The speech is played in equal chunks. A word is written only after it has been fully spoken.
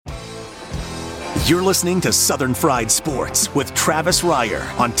You're listening to Southern Fried Sports with Travis Reier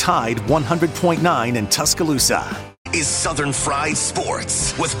on Tide 100.9 in Tuscaloosa. Is Southern Fried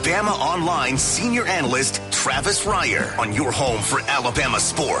Sports with Bama Online senior analyst Travis Reier on your home for Alabama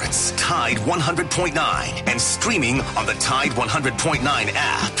sports. Tide 100.9 and streaming on the Tide 100.9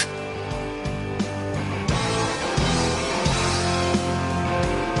 app.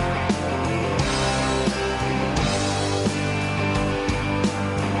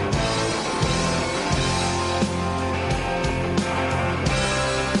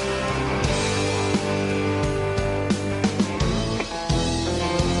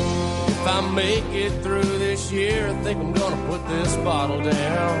 Make it through this year, I think I'm gonna put this bottle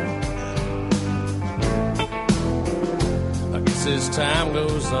down. I guess as time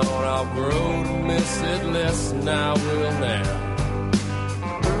goes on, I'll grow to miss it less than I will now.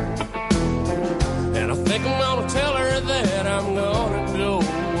 And I think I'm gonna tell her that I'm gonna go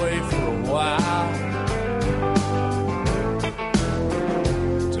away for a while,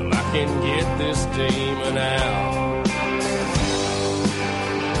 till I can get this demon out.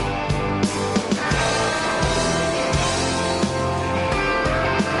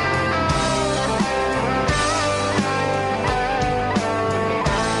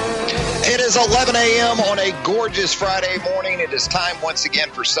 It is 11 a.m. on a gorgeous Friday morning. It is time once again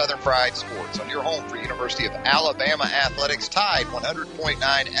for Southern Fried Sports on your home for University of Alabama Athletics. Tide 100.9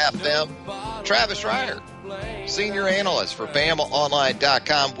 FM. Travis Reier, senior analyst for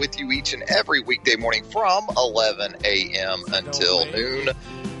BamaOnline.com, with you each and every weekday morning from 11 a.m. until noon.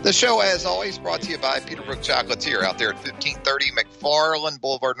 The show, as always, brought to you by Peterbrook Chocolatier out there at 1530 McFarland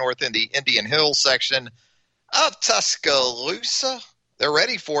Boulevard North in the Indian Hills section of Tuscaloosa. They're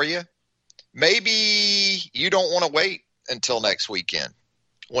ready for you. Maybe you don't want to wait until next weekend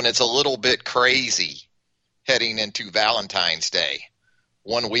when it's a little bit crazy heading into Valentine's Day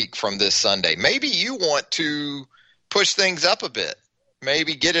 1 week from this Sunday. Maybe you want to push things up a bit.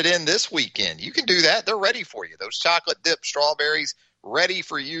 Maybe get it in this weekend. You can do that. They're ready for you. Those chocolate dipped strawberries ready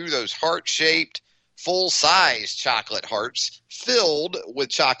for you. Those heart-shaped, full-size chocolate hearts filled with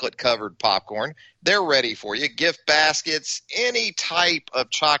chocolate-covered popcorn. They're ready for you. Gift baskets, any type of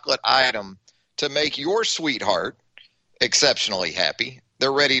chocolate item to make your sweetheart exceptionally happy.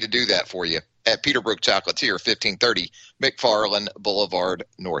 They're ready to do that for you at Peterbrook Chocolatier, 1530 McFarland Boulevard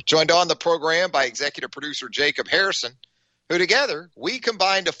North. Joined on the program by executive producer Jacob Harrison, who together we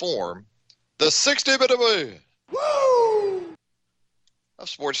combine to form the 60-bit of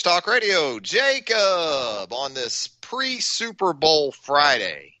Sports Talk Radio. Jacob, on this pre-Super Bowl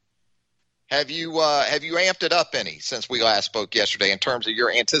Friday, have you amped it up any since we last spoke yesterday in terms of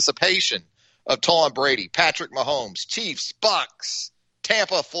your anticipation of Tom Brady, Patrick Mahomes, Chiefs, Bucks,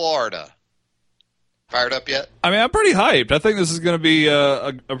 Tampa, Florida? Fired up yet? I mean, I'm pretty hyped. I think this is going to be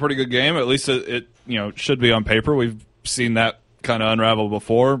a pretty good game. At least it should be on paper. We've seen that kind of unravel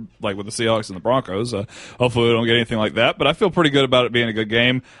before, like with the Seahawks and the Broncos. Hopefully we don't get anything like that, but I feel pretty good about it being a good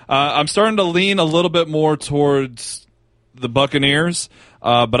game. I'm starting to lean a little bit more towards the Buccaneers,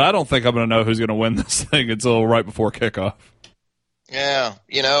 but I don't think I'm going to know who's going to win this thing until right before kickoff. Yeah,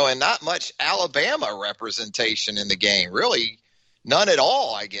 and not much Alabama representation in the game. Really, none at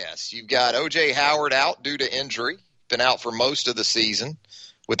all, I guess. You've got O.J. Howard out due to injury, been out for most of the season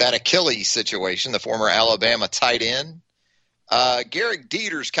with that Achilles situation, the former Alabama tight end. Garrett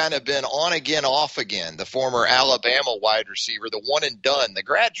Dieter's kind of been on again, off again, the former Alabama wide receiver, the one and done, the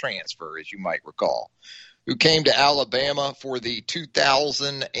grad transfer, as you might recall, who came to Alabama for the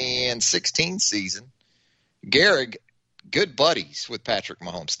 2016 season. Garrett, good buddies with Patrick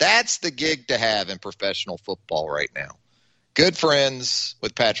Mahomes. That's the gig to have in professional football right now. Good friends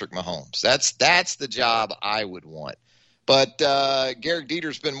with Patrick Mahomes. That's the job I would want. But Garrett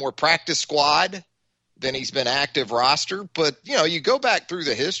Dieter's been more practice squad than he's been active roster. But, you go back through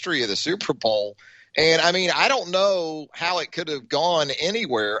the history of the Super Bowl, and, I mean, I don't know how it could have gone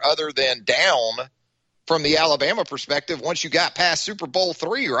anywhere other than down from the Alabama perspective once you got past Super Bowl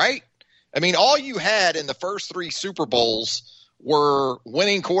III, right? I mean, all you had in the first three Super Bowls were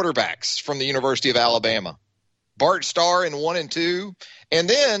winning quarterbacks from the University of Alabama. Bart Starr in 1 and 2, and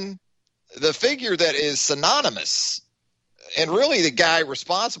then the figure that is synonymous and really the guy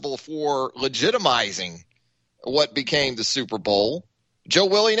responsible for legitimizing what became the Super Bowl, Joe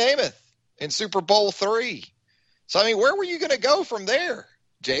Willie Namath in Super Bowl III. So, I mean, where were you going to go from there,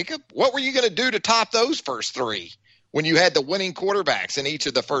 Jacob? What were you going to do to top those first three when you had the winning quarterbacks in each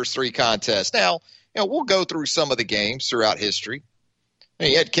of the first three contests? Now, we'll go through some of the games throughout history. I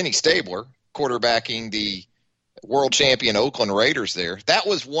mean, you had Kenny Stabler quarterbacking the world champion Oakland Raiders there. That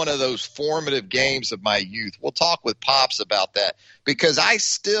was one of those formative games of my youth. We'll talk with Pops about that because I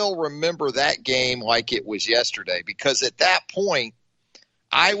still remember that game like it was yesterday because at that point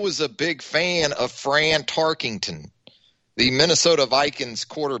I was a big fan of Fran Tarkenton, the Minnesota Vikings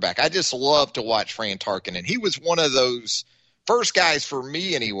quarterback. I just loved to watch Fran Tarkenton. He was one of those first guys for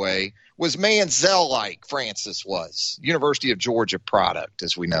me anyway, was Manziel-like Francis was. University of Georgia product,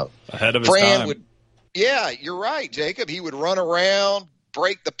 as we know. Ahead of his time. Yeah, you're right, Jacob. He would run around,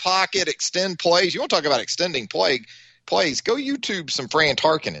 break the pocket, extend plays. You want to talk about extending plays? Go YouTube some Fran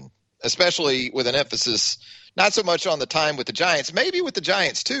Tarkenton, especially with an emphasis not so much on the time with the Giants, maybe with the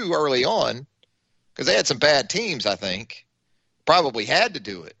Giants too early on, because they had some bad teams, I think. Probably had to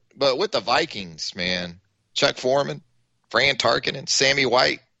do it. But with the Vikings, man, Chuck Foreman, Fran Tarkenton, Sammy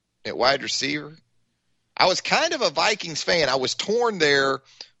White at wide receiver. I was kind of a Vikings fan. I was torn there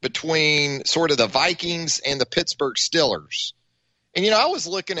between sort of the Vikings and the Pittsburgh Steelers. And, I was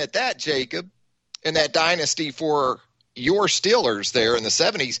looking at that, Jacob, and that dynasty for your Steelers there in the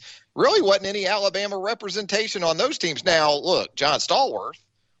 70s. Really wasn't any Alabama representation on those teams. Now, look, John Stallworth,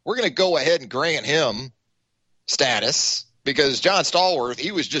 we're going to go ahead and grant him status because John Stallworth,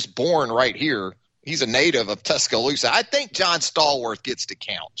 he was just born right here. He's a native of Tuscaloosa. I think John Stallworth gets to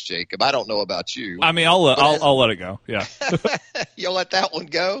count, Jacob. I don't know about you. I mean, I'll let it go. Yeah. You'll let that one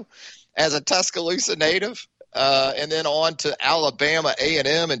go as a Tuscaloosa native. And then on to Alabama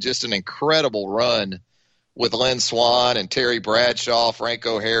A&M and just an incredible run with Lynn Swann and Terry Bradshaw,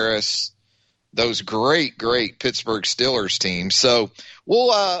 Franco Harris, those great Pittsburgh Steelers teams. So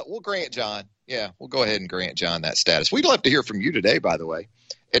we'll grant John. Yeah, we'll go ahead and grant John that status. We'd love to hear from you today, by the way.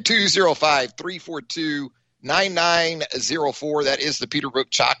 At 205-342-9904. That is the Peterbrook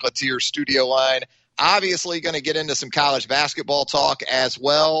Chocolatier studio line. Obviously going to get into some college basketball talk as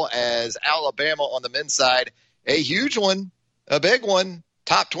well as Alabama on the men's side. A huge one, a big one,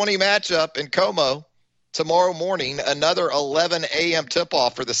 top 20 matchup in Como tomorrow morning. Another 11 a.m.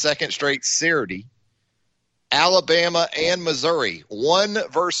 tip-off for the second straight Saturday. Alabama and Missouri, 1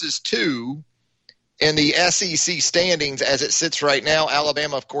 versus 2. In the SEC standings as it sits right now,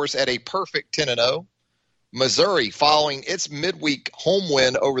 Alabama, of course, at a perfect 10-0. Missouri following its midweek home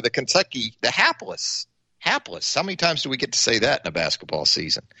win over the Kentucky, the hapless. How many times do we get to say that in a basketball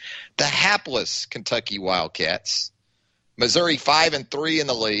season? The hapless Kentucky Wildcats. Missouri 5-3 in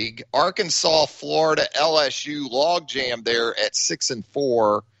the league. Arkansas, Florida, LSU logjam there at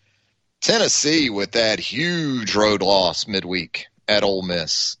 6-4. Tennessee with that huge road loss midweek at Ole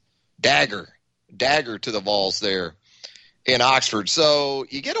Miss. Dagger to the Vols there in Oxford. So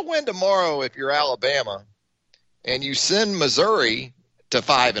you get a win tomorrow if you're Alabama, and you send Missouri to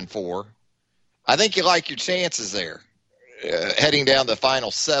 5-4. I think you like your chances there heading down the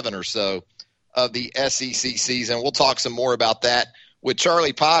final 7 or so of the SEC season. We'll talk some more about that with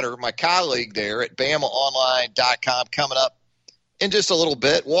Charlie Potter, my colleague there at BamaOnline.com, coming up in just a little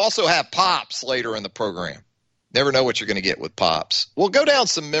bit. We'll also have Pops later in the program. Never know what you're going to get with Pops. We'll go down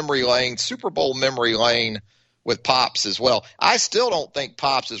some memory lane, Super Bowl memory lane with Pops as well. I still don't think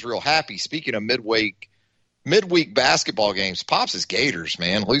Pops is real happy. Speaking of midweek basketball games, Pops is Gators,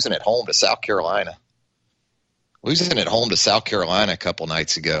 man, losing at home to South Carolina. Losing at home to South Carolina a couple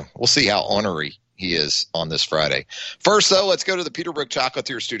nights ago. We'll see how ornery he is on this Friday. First, though, let's go to the Peterbrook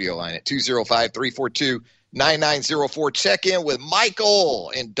Chocolatier studio line at 205-342-9904. Check in with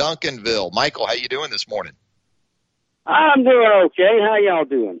Michael in Duncanville. Michael, how you doing this morning? I'm doing okay. How y'all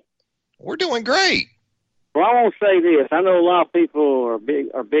doing? We're doing great. Well, I want to say this. I know a lot of people are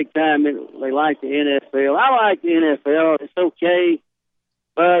big time. They like the NFL. I like the NFL. It's okay.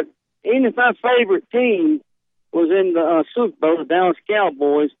 But even if my favorite team was in the Super Bowl, the Dallas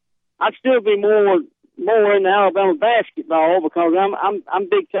Cowboys, I'd still be more in the Alabama basketball because I'm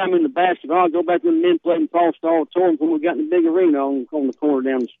big time in the basketball. I go back to the men playing Paul Stall Auditorium when we got in the big arena on the corner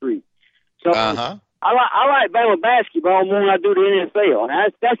down the street. So I like Alabama basketball more than I do the NFL.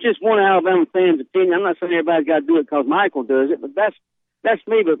 That's just one Alabama fan's opinion. I'm not saying everybody's got to do it because Michael does it, but that's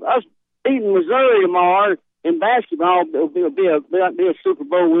me. But us beating Missouri tomorrow in basketball it'll be a Super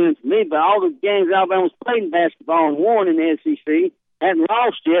Bowl win for me. But all the games Alabama's played in basketball and won in the SEC, hadn't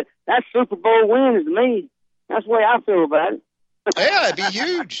lost yet, that's Super Bowl wins to me. That's the way I feel about it. Yeah, it'd be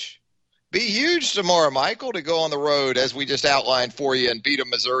huge. Be huge tomorrow, Michael, to go on the road, as we just outlined for you, and beat a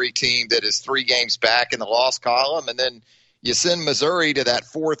Missouri team that is 3 games back in the loss column. And then you send Missouri to that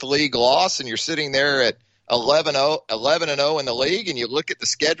 4th league loss, and you're sitting there at 11-0 in the league, and you look at the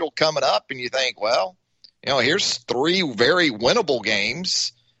schedule coming up, and you think, well, here's 3 very winnable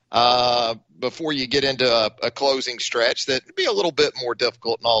games before you get into a closing stretch that would be a little bit more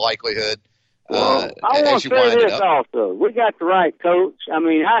difficult in all likelihood Well, I want to say this also. We got the right coach. I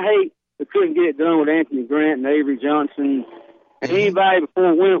mean, I hate we couldn't get it done with Anthony Grant and Avery Johnson and anybody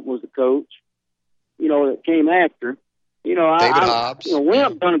before Wimp was the coach, that came after. David Hobbs.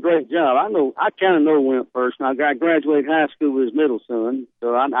 Wimp done a great job. I kind of know Wimp personally. I graduated high school with his middle son,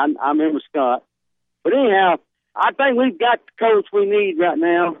 so I remember Scott. But anyhow, I think we've got the coach we need right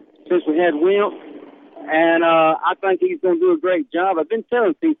now since we had Wimp, and I think he's going to do a great job. I've been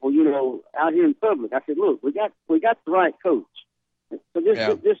telling people, out here in public, I said, look, we got the right coach. So just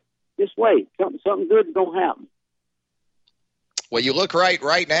wait. Something good is going to happen. Well, you look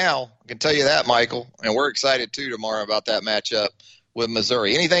right now. I can tell you that, Michael. And we're excited, too, tomorrow about that matchup with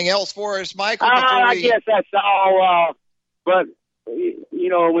Missouri. Anything else for us, Michael? I guess that's all. But,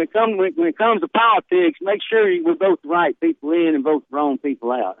 when it comes to politics, make sure we vote the right people in and vote the wrong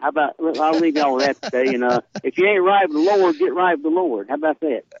people out. How about, I'll leave y'all with that today. And if you ain't right with the Lord, get right with the Lord. How about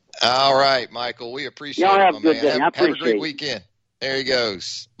that? All right, Michael. We appreciate y'all it, have a good day. Have a great weekend. There he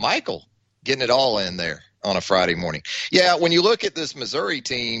goes. Michael, getting it all in there on a Friday morning. Yeah, when you look at this Missouri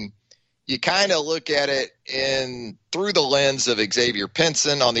team, you kind of look at it through the lens of Xavier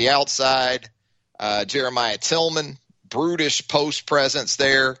Pinson on the outside, Jeremiah Tillman, brutish post presence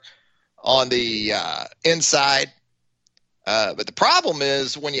there on the inside. But the problem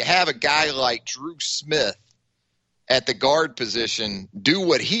is when you have a guy like Drew Smith at the guard position do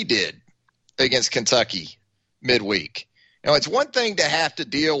what he did against Kentucky midweek. It's one thing to have to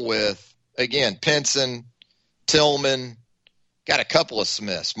deal with, again, Pinson, Tillman, got a couple of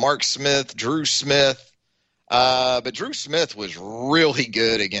Smiths, Mark Smith, Drew Smith. But Drew Smith was really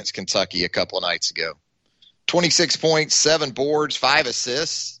good against Kentucky a couple of nights ago. 26 points, 7 boards, 5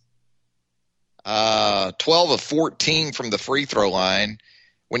 assists, 12 of 14 from the free throw line.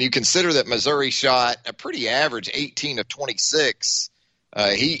 When you consider that Missouri shot a pretty average 18 of 26,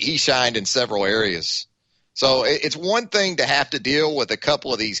 he shined in several areas. So it's one thing to have to deal with a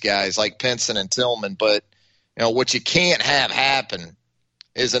couple of these guys like Pinson and Tillman, but what you can't have happen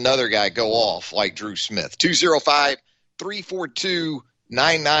is another guy go off like Drew Smith.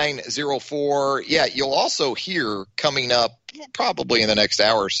 205-342-9904. Yeah, you'll also hear coming up probably in the next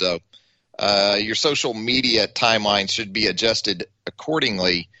hour or so, your social media timeline should be adjusted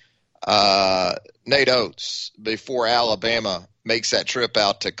accordingly. Nate Oates, before Alabama makes that trip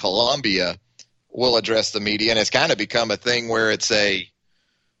out to Columbia, will address the media, and it's kind of become a thing where it's an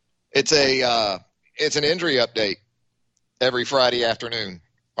injury update every Friday afternoon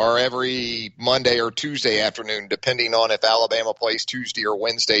or every Monday or Tuesday afternoon, depending on if Alabama plays Tuesday or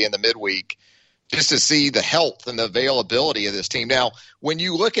Wednesday in the midweek, just to see the health and the availability of this team. Now, when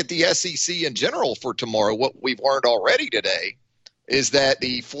you look at the SEC in general for tomorrow, what we've learned already today is that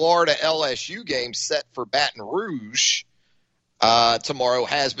the Florida LSU game set for Baton Rouge tomorrow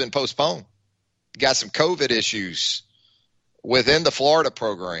has been postponed. Got some COVID issues within the Florida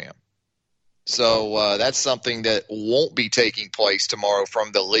program. So that's something that won't be taking place tomorrow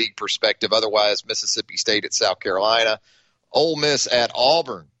from the league perspective. Otherwise, Mississippi State at South Carolina, Ole Miss at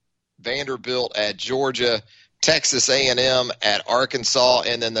Auburn, Vanderbilt at Georgia, Texas A&M at Arkansas,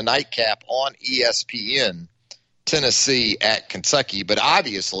 and then the nightcap on ESPN, Tennessee at Kentucky. But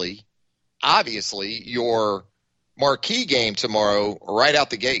obviously, your marquee game tomorrow, right out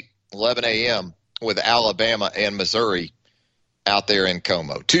the gate, 11 a.m., with Alabama and Missouri out there in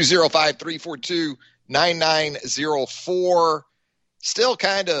Como. 205-342-9904. Still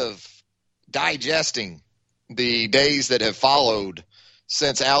kind of digesting the days that have followed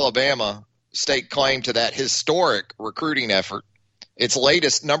since Alabama staked claim to that historic recruiting effort. Its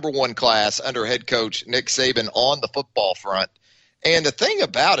latest number 1 class under head coach Nick Saban on the football front. And the thing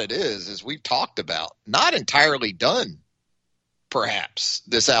about it is we've talked about, not entirely done, perhaps,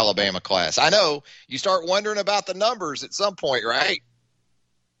 this Alabama class. I know you start wondering about the numbers at some point, right?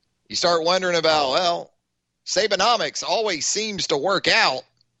 You start wondering about, Sabanomics always seems to work out,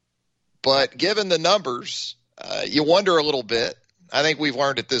 but given the numbers, you wonder a little bit. I think we've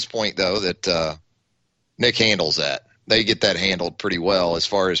learned at this point, though, that Nick handles that. They get that handled pretty well as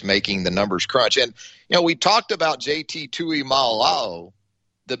far as making the numbers crunch. And, we talked about JT Tuimoloau,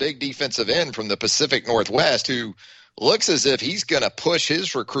 the big defensive end from the Pacific Northwest, who looks as if he's going to push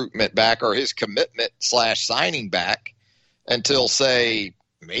his recruitment back or his commitment/signing back until, say,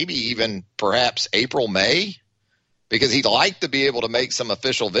 maybe even perhaps April, May, because he'd like to be able to make some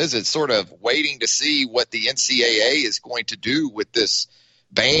official visits, sort of waiting to see what the NCAA is going to do with this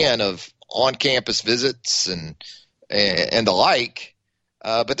ban of on-campus visits and the like.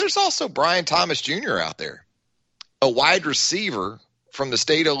 But there's also Brian Thomas Jr. out there, a wide receiver from the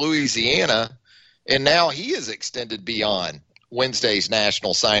state of Louisiana, and now he is extended beyond Wednesday's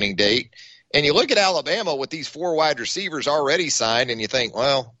national signing date. And you look at Alabama with these 4 wide receivers already signed, and you think,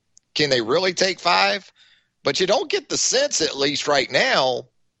 well, can they really take 5? But you don't get the sense, at least right now,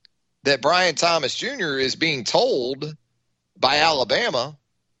 that Brian Thomas Jr. is being told by Alabama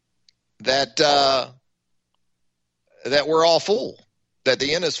that that we're all full, that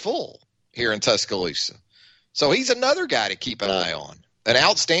the inn is full here in Tuscaloosa. So he's another guy to keep an eye on, an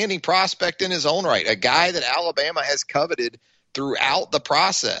outstanding prospect in his own right, a guy that Alabama has coveted throughout the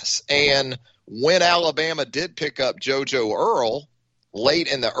process. And when Alabama did pick up JoJo Earle late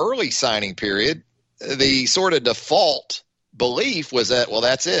in the early signing period, the sort of default belief was that, well,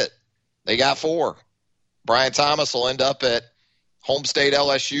 that's it. They got 4. Brian Thomas will end up at Home State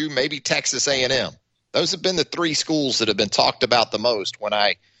LSU, maybe Texas A&M. Those have been the 3 schools that have been talked about the most when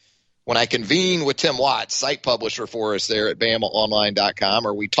I convene with Tim Watts, site publisher for us there at BamaOnline.com,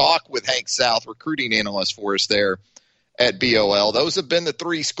 or we talk with Hank South, recruiting analyst for us there at BOL. Those have been the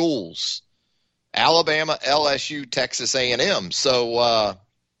 3 schools: Alabama, LSU, Texas A&M. So,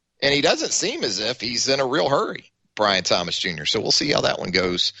 and he doesn't seem as if he's in a real hurry, Brian Thomas Jr. So we'll see how that one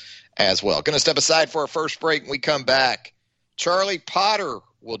goes as well. Going to step aside for our first break. When we come back, Charlie Potter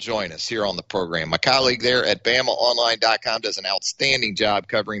will join us here on the program. My colleague there at BamaOnline.com does an outstanding job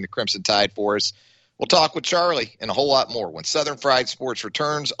covering the Crimson Tide for us. We'll talk with Charlie and a whole lot more when Southern Fried Sports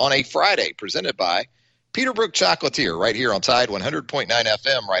returns on a Friday, presented by Peterbrook Chocolatier, right here on Tide 100.9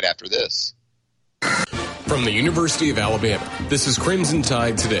 FM right after this. From the University of Alabama, this is Crimson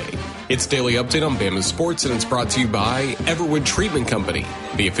Tide Today. It's daily update on Bama sports, and it's brought to you by Everwood Treatment Company,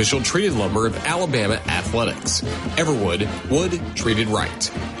 the official treated lumber of Alabama athletics. Everwood, wood treated right.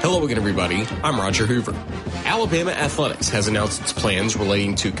 Hello again, everybody. I'm Roger Hoover. Alabama Athletics has announced its plans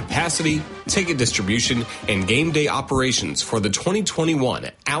relating to capacity, ticket distribution, and game day operations for the 2021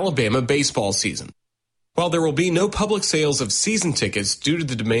 Alabama baseball season. While there will be no public sales of season tickets due to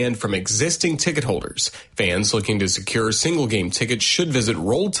the demand from existing ticket holders, fans looking to secure single-game tickets should visit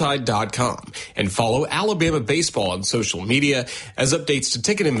RollTide.com and follow Alabama baseball on social media, as updates to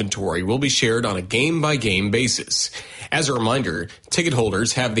ticket inventory will be shared on a game-by-game basis. As a reminder, ticket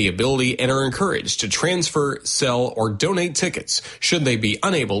holders have the ability and are encouraged to transfer, sell, or donate tickets should they be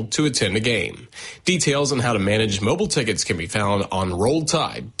unable to attend a game. Details on how to manage mobile tickets can be found on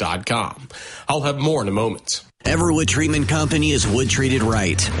RollTide.com. I'll have more in a moment. Everwood Treatment Company is wood treated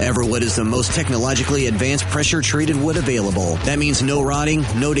right. Everwood is the most technologically advanced pressure treated wood available. That means no rotting,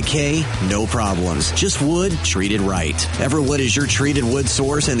 no decay, no problems. Just wood treated right. Everwood is your treated wood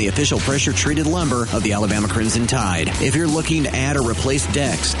source and the official pressure treated lumber of the Alabama Crimson Tide. If you're looking to add or replace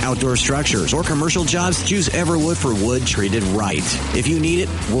decks, outdoor structures, or commercial jobs, choose Everwood for wood treated right. If you need it,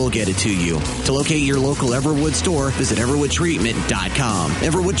 we'll get it to you. To locate your local Everwood store, visit EverwoodTreatment.com.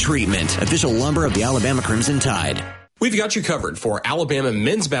 Everwood Treatment, official lumber of the Alabama Crimson Tide. We've got you covered for Alabama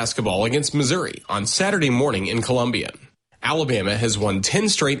men's basketball against Missouri on Saturday morning in Columbia. Alabama has won 10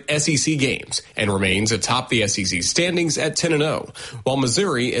 straight SEC games and remains atop the SEC standings at 10-0, while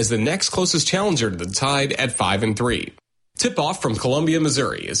Missouri is the next closest challenger to the Tide at 5-3. Tip-off from Columbia,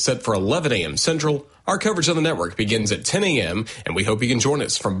 Missouri is set for 11 a.m. Central. Our coverage on the network begins at 10 a.m., and we hope you can join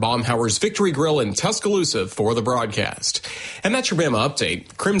us from Baumhauer's Victory Grill in Tuscaloosa for the broadcast. And that's your Bama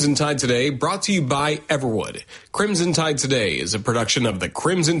update. Crimson Tide Today, brought to you by Everwood. Crimson Tide Today is a production of the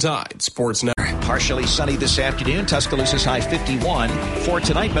Crimson Tide Sports Network. Partially sunny this afternoon. Tuscaloosa's high 51. For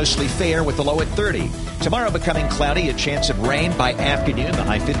tonight, mostly fair with the low at 30. Tomorrow becoming cloudy, a chance of rain by afternoon, the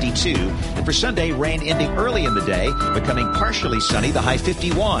high 52. And for Sunday, rain ending early in the day, becoming partially sunny, the high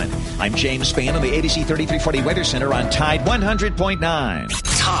 51. I'm James Spann on the ABC 3340 Weather Center on Tide 100.9.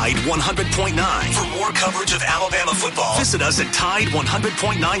 Tide 100.9. For more coverage of Alabama football, visit us at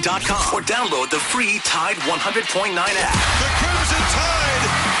Tide100.9.com or download the free Tide 100.9 app. The Crimson Tide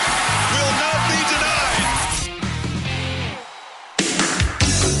will not be denied.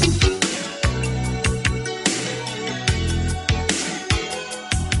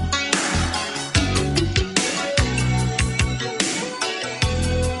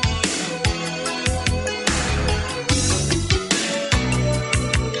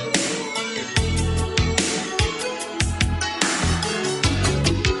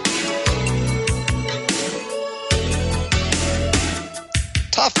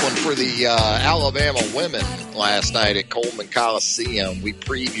 Tough one for the Alabama women last night at Coleman Coliseum. We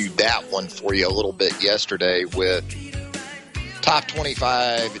previewed that one for you a little bit yesterday with top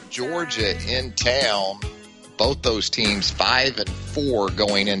 25 Georgia in town. Both those teams 5-4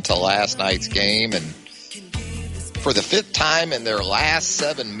 going into last night's game. And for the 5th time in their last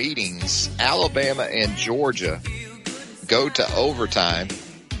 7 meetings, Alabama and Georgia go to overtime.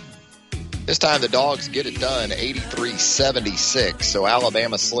 This time the Dogs get it done, 83-76. So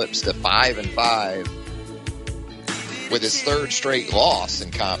Alabama slips to 5-5 with its third straight loss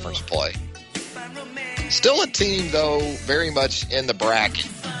in conference play. Still a team, though, very much in the bracket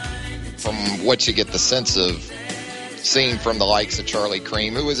from what you get the sense of seeing from the likes of Charlie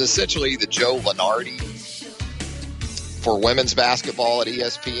Creme, who is essentially the Joe Lunardi for women's basketball at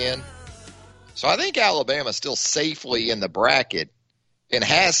ESPN. So I think Alabama's still safely in the bracket and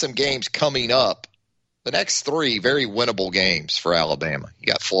has some games coming up. The next three very winnable games for Alabama. You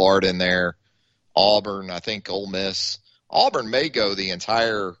got Florida in there, Auburn, I think Ole Miss. Auburn may go the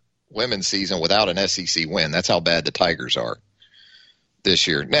entire women's season without an SEC win. That's how bad the Tigers are this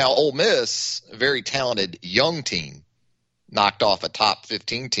year. Now, Ole Miss, a very talented young team, knocked off a top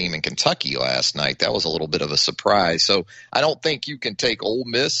 15 team in Kentucky last night. That was a little bit of a surprise. So I don't think you can take Ole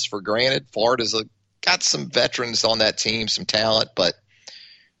Miss for granted. Florida's got some veterans on that team, some talent, but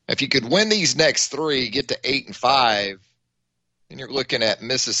if you could win these next three, get to 8-5, then you're looking at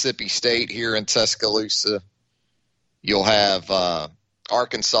Mississippi State here in Tuscaloosa. You'll have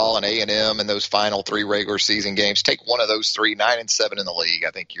Arkansas and A&M in those final three regular season games. Take one of those three, 9-7 in the league.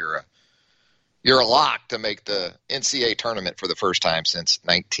 I think you're a lock to make the NCAA tournament for the first time since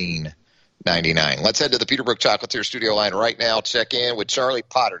 1999. Let's head to the Peterbrook Chocolatier studio line right now. Check in with Charlie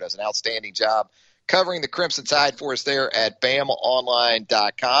Potter. Does an outstanding job covering the Crimson Tide for us there at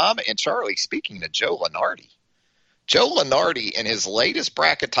BamaOnline.com. And Charlie, speaking of Joe Lunardi in his latest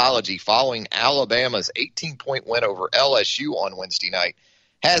bracketology following Alabama's 18-point win over LSU on Wednesday night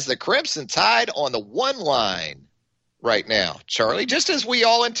has the Crimson Tide on the 1 line right now. Charlie, just as we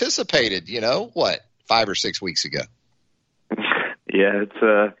all anticipated, 5 or 6 weeks ago. Yeah,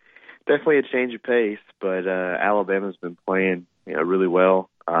 it's definitely a change of pace, but Alabama's been playing really well.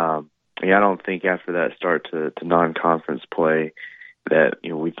 I don't think after that start to non-conference play that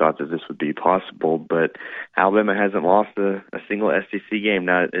we thought that this would be possible, but Alabama hasn't lost a single SEC game.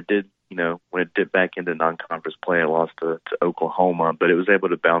 Now it did, when it dipped back into non-conference play, it lost to Oklahoma, but it was able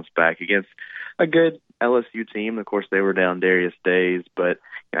to bounce back against a good LSU team. Of course, they were down Darius Days, but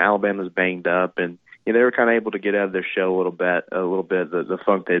Alabama's banged up, and they were kind of able to get out of their shell a little bit, the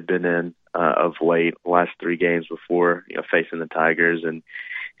funk they'd been in of late, the last 3 games before facing the Tigers, and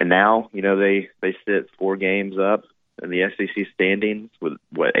now they sit 4 games up in the SEC standings with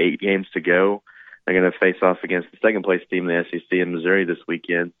 8 games to go. They're going to face off against the second place team in the SEC in Missouri this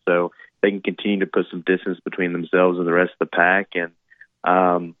weekend, so they can continue to put some distance between themselves and the rest of the pack. And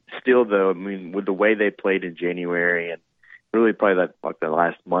still, though, with the way they played in January and really probably the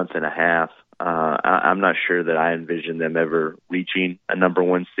last month and a half, I'm not sure that I envision them ever reaching a number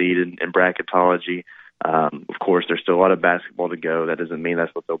 1 seed in bracketology. Of course, there's still a lot of basketball to go. That doesn't mean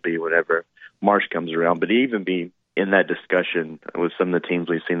that's what they'll be whenever March comes around. But to even be in that discussion with some of the teams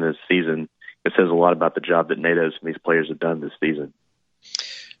we've seen this season, it says a lot about the job that Nate Oates and these players have done this season.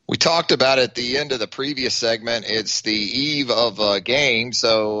 We talked about it at the end of the previous segment. It's the eve of a game,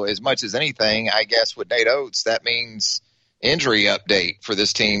 so as much as anything, I guess with Nate Oates, that means injury update for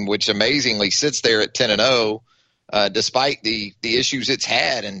this team, which amazingly sits there at 10-0, despite the issues it's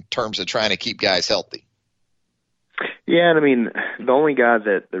had in terms of trying to keep guys healthy. Yeah, and the only guy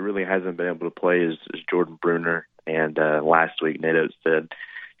that really hasn't been able to play is Jordan Bruner. And last week, Nate Oates said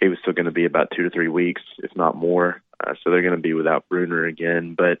he was still going to be about 2 to 3 weeks, if not more. So they're going to be without Bruner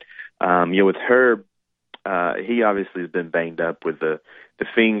again. But, with Herb, he obviously has been banged up with the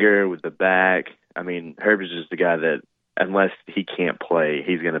finger, with the back. Herb is just the guy that, unless he can't play,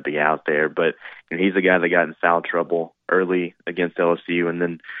 he's going to be out there. But he's the guy that got in foul trouble early against LSU. And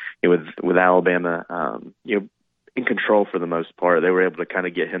then with Alabama, in control for the most part, they were able to kind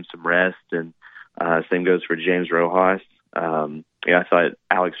of get him some rest. And same goes for James Rojas. I thought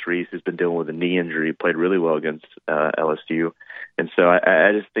Alex Reese, who's been dealing with a knee injury, played really well against LSU. And so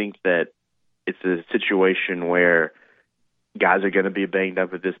I just think that it's a situation where guys are going to be banged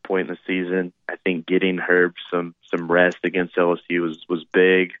up at this point in the season. I think getting Herb some rest against LSU was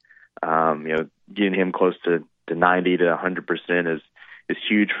big. Getting him close to 90 to 100% is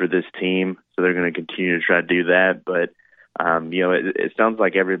huge for this team. So they're going to continue to try to do that. But it sounds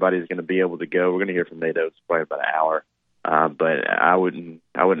like everybody's going to be able to go. We're going to hear from Nate Oates probably about an hour. But I wouldn't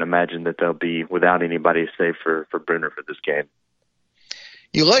imagine that they'll be without anybody save for Bruner for this game.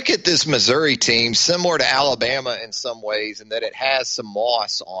 You look at this Missouri team, similar to Alabama in some ways, in that it has some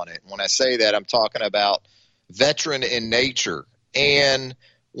moss on it. When I say that, I'm talking about veteran in nature. And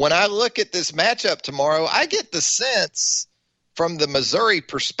when I look at this matchup tomorrow, I get the sense from the Missouri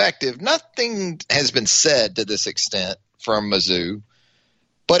perspective, nothing has been said to this extent from Mizzou.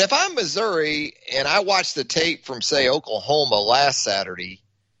 But if I'm Missouri and I watch the tape from, say, Oklahoma last Saturday,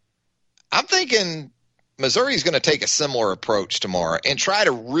 I'm thinking Missouri's going to take a similar approach tomorrow and try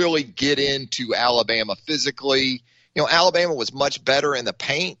to really get into Alabama physically. Alabama was much better in the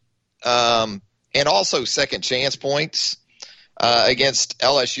paint and also second chance points against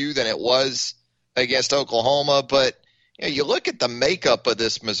LSU than it was against Oklahoma. But you look at the makeup of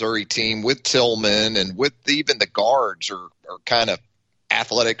this Missouri team with Tillman and with even the guards are kind of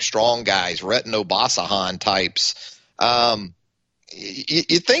athletic, strong guys, Retin Obasahan types.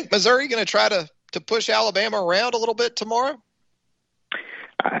 You think Missouri going to try to push Alabama around a little bit tomorrow?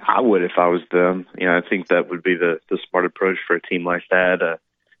 I would if I was them. I think that would be the smart approach for a team like that.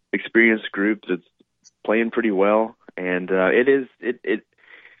 Experienced group that's playing pretty well, and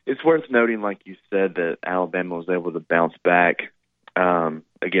it's worth noting, like you said, that Alabama was able to bounce back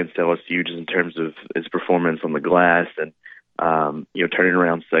against LSU just in terms of its performance on the glass and turning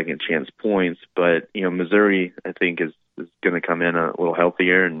around second chance points. But Missouri, I think, is going to come in a little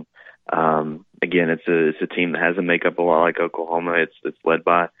healthier, and again, it's a team that has a makeup a lot like Oklahoma. It's led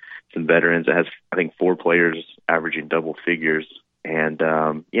by some veterans. It has, I think, 4 players averaging double figures. And,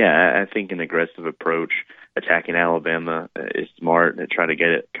 I think an aggressive approach attacking Alabama is smart and try to get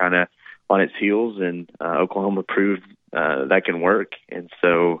it kind of on its heels. And Oklahoma proved that can work. And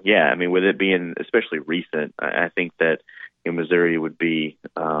so, with it being especially recent, I think that Missouri would be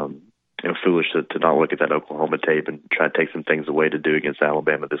foolish to not look at that Oklahoma tape and try to take some things away to do against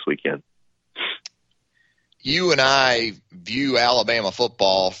Alabama this weekend. You and I view Alabama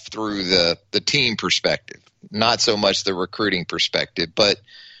football through the team perspective, not so much the recruiting perspective. But,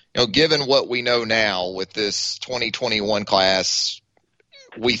 given what we know now with this 2021 class,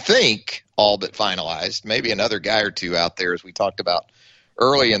 we think all but finalized, maybe another guy or two out there as we talked about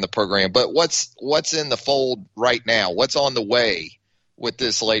early in the program. But what's in the fold right now? What's on the way with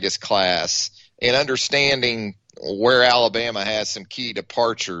this latest class, and understanding where Alabama has some key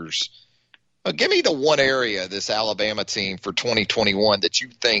departures? Give me the one area, this Alabama team for 2021, that you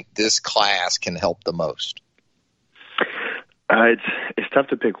think this class can help the most. It's tough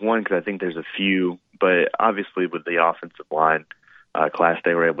to pick one because I think there's a few, but obviously with the offensive line class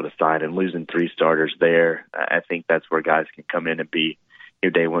they were able to sign and losing 3 starters there, I think that's where guys can come in and be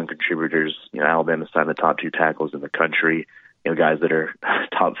day one contributors. Alabama signed the top 2 tackles in the country, guys that are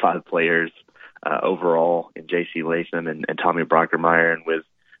top 5 players overall in J.C. Latham and Tommy Brockermeyer, and with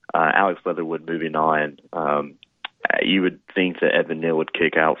Alex Leatherwood moving on, you would think that Evan Neal would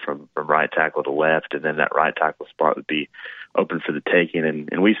kick out from right tackle to left, and then that right tackle spot would be open for the taking.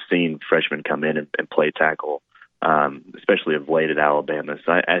 And we've seen freshmen come in and play tackle, especially of late at Alabama.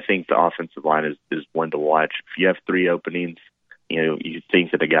 So I think the offensive line is one to watch. If you have 3 openings, you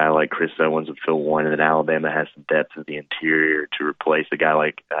think that a guy like Chris Owens would fill one, and then Alabama has some depth in the interior to replace a guy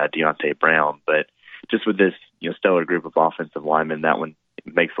like Deontay Brown. But just with this stellar group of offensive linemen, that one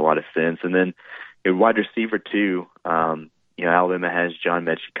makes a lot of sense. And then wide receiver too, Alabama has John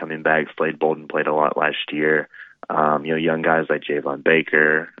Mechie coming back. Slade Bolden played a lot last year. Young guys like Javon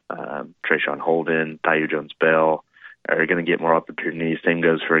Baker, Trayshawn Holden, Taiyu Jones-Bell are going to get more opportunities. Same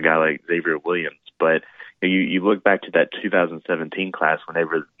goes for a guy like Xavier Williams. But you look back to that 2017 class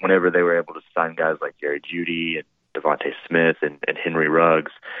whenever they were able to sign guys like Jerry Jeudy and Devontae Smith and Henry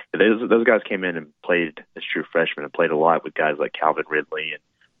Ruggs. Those guys came in and played as true freshmen and played a lot with guys like Calvin Ridley and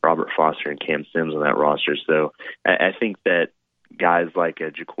Robert Foster and Cam Sims on that roster. So I think that guys like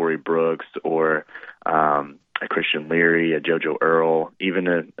a Ja'Cory Brooks or a Christian Leary, a JoJo Earl, even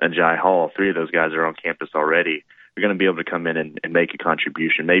a Jai Hall, 3 of those guys are on campus already. They're going to be able to come in and make a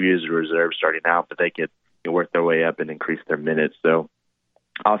contribution, maybe as a reserve starting out, but they could work their way up and increase their minutes. So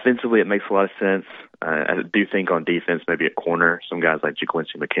offensively, it makes a lot of sense. I do think on defense, maybe at corner, some guys like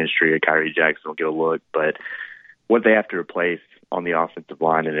JaQuincy McKinstry or Kyrie Jackson will get a look. But what they have to replace on the offensive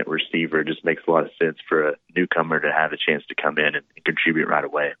line and at receiver just makes a lot of sense for a newcomer to have a chance to come in and contribute right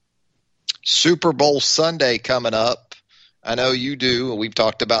away. Super Bowl Sunday coming up. I know you do. We've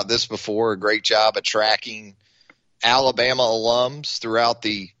talked about this before. A great job of tracking Alabama alums throughout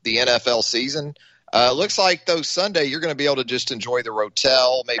the NFL season. Looks like, though, Sunday you're going to be able to just enjoy the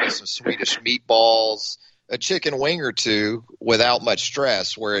Rotel, maybe some Swedish meatballs, a chicken wing or two without much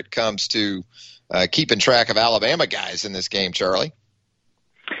stress where it comes to keeping track of Alabama guys in this game, Charlie.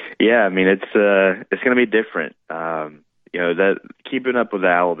 Yeah, it's going to be different. That keeping up with the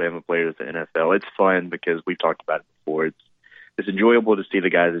Alabama players in the NFL, it's fun because we've talked about it before. It's enjoyable to see the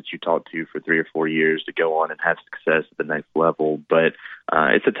guys that you talked to for 3 or 4 years to go on and have success at the next level. But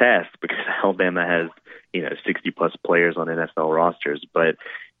it's a task because Alabama has, 60-plus players on NFL rosters. But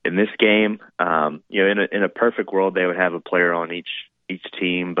in this game, in a perfect world, they would have a player on each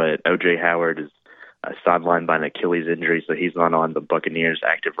team. But O.J. Howard is sidelined by an Achilles injury, so he's not on the Buccaneers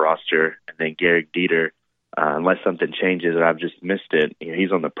active roster. And then Garrick Dieter, unless something changes or I've just missed it,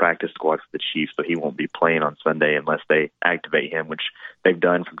 he's on the practice squad for the Chiefs, so he won't be playing on Sunday unless they activate him, which they've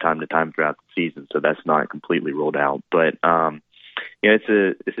done from time to time throughout the season. So that's not completely ruled out. But it's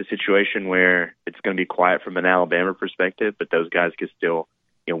a situation where it's going to be quiet from an Alabama perspective, but those guys can still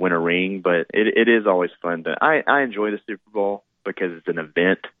win a ring. But it is always fun. I enjoy the Super Bowl because it's an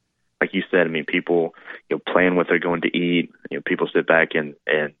event. Like you said, I mean, people plan what they're going to eat. People sit back and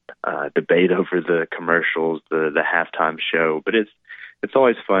debate over the commercials, the halftime show. But it's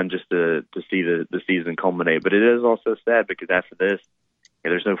always fun just to see the season culminate. But it is also sad because after this,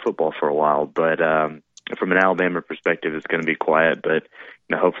 there's no football for a while. But from an Alabama perspective, it's going to be quiet. But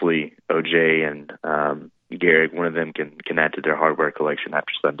hopefully OJ and Garrick, one of them can add to their hardware collection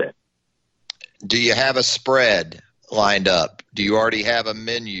after Sunday. Do you have a spread lined up? Do you already have a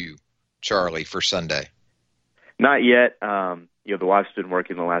menu, Charlie, for Sunday? Not yet. The wife's been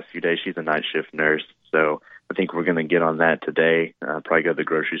working the last few days. She's a night shift nurse, so I think we're going to get on that today. Probably go to the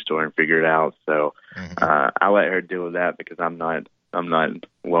grocery store and figure it out. So I'll let her deal with that because I'm not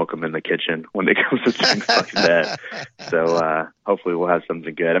welcome in the kitchen when it comes to things like that. So hopefully we'll have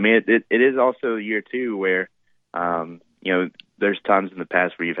something good. I mean, it is also a year too where there's times in the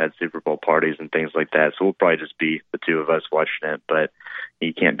past where you've had Super Bowl parties and things like that. So we'll probably just be the two of us watching it, but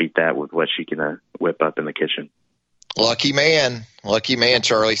you can't beat that with what she can whip up in the kitchen. Lucky man,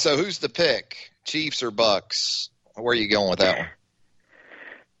 Charlie. So who's the pick, Chiefs or Bucks? Where are you going with that one?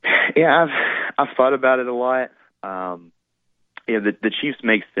 Yeah, I've thought about it a lot. The Chiefs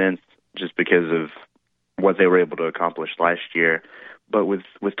make sense just because of what they were able to accomplish last year. But with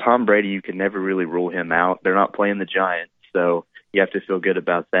Tom Brady, you can never really rule him out. They're not playing the Giants, so you have to feel good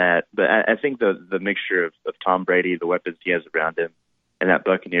about that. But I think the mixture of Tom Brady, the weapons he has around him, and that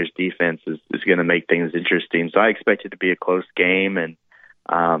Buccaneers defense is going to make things interesting. So I expect it to be a close game. And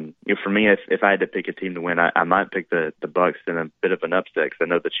for me, if I had to pick a team to win, I might pick the Bucs in a bit of an upset because I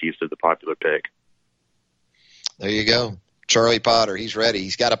know the Chiefs are the popular pick. There you go. Charlie Potter, he's ready.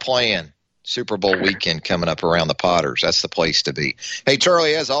 He's got a plan. Super Bowl weekend coming up around the Potters. That's the place to be. Hey,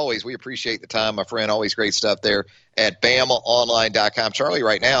 Charlie, as always, we appreciate the time, my friend. Always great stuff there at BamaOnline.com. Charlie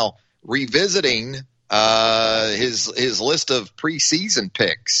right now revisiting his list of preseason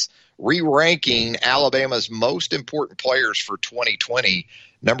picks, re-ranking Alabama's most important players for 2020.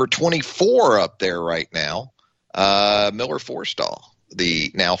 Number 24 up there right now, Miller Forristall,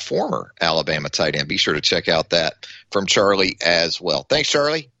 the now former Alabama tight end. Be sure to check out that from Charlie as well. Thanks,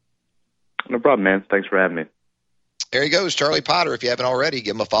 Charlie. No problem, man. Thanks for having me. There he goes, Charlie Potter. If you haven't already,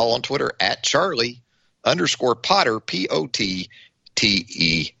 give him a follow on Twitter at Charlie_Potter, P-O-T-T-E-R.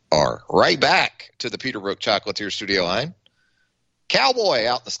 Right back to the Peterbrook Chocolatier studio line. Cowboy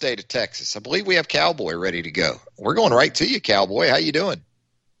out in the state of Texas. I believe we have Cowboy ready to go. We're going right to you, Cowboy. How you doing?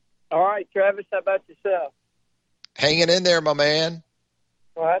 All right, Travis. How about yourself? Hanging in there, my man.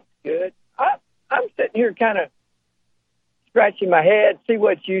 Well, that's good. I'm sitting here kind of scratching my head, see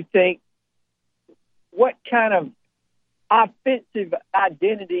what you think. What kind of offensive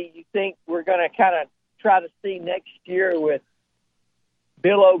identity you think we're going to kind of try to see next year with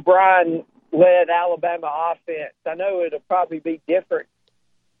Bill O'Brien-led Alabama offense? I know it'll probably be different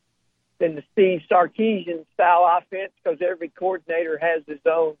than the Steve Sarkisian-style offense because every coordinator has his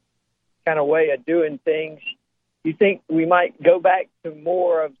own kind of way of doing things. You think we might go back to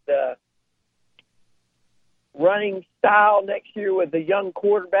more of the running style next year with a young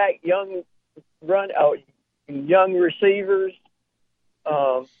quarterback, young receivers?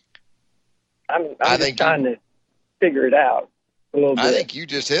 I'm just trying to figure it out a little bit. I think you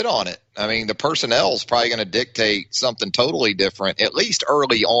just hit on it. I mean, the personnel is probably going to dictate something totally different, at least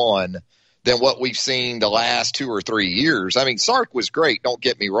early on, than what we've seen the last 2 or 3 years. I mean, Sark was great, don't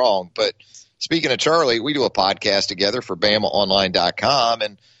get me wrong, but speaking of Charlie, we do a podcast together for BamaOnline.com,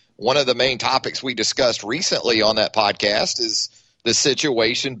 and one of the main topics we discussed recently on that podcast is the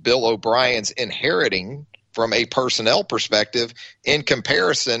situation Bill O'Brien's inheriting from a personnel perspective in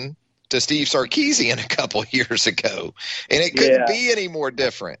comparison to Steve Sarkisian a couple of years ago. And it couldn't be any more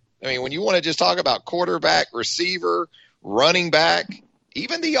different. I mean, when you want to just talk about quarterback, receiver, running back,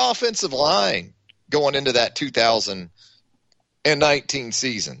 even the offensive line going into that 2019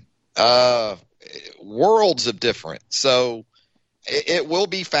 season, worlds of different. So it will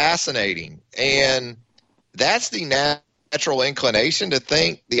be fascinating. And that's the natural inclination to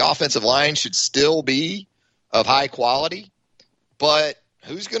think the offensive line should still be of high quality, but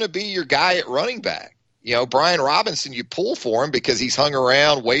who's going to be your guy at running back? You know, Brian Robinson, you pull for him because he's hung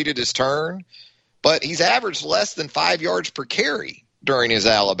around, waited his turn, but he's averaged less than 5 yards per carry during his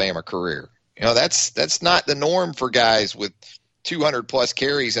Alabama career. You know, that's not the norm for guys with 200-plus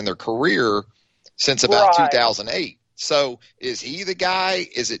carries in their career since about 2008. So is he the guy?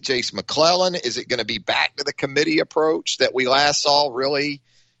 Is it Jace McClellan? Is it going to be back to the committee approach that we last saw really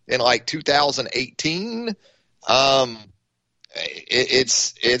in like 2018?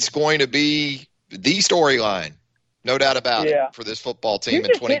 It's going to be the storyline, no doubt about it, for this football team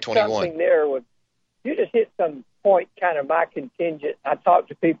in 2021. You just hit some point, kind of my contingent. I talk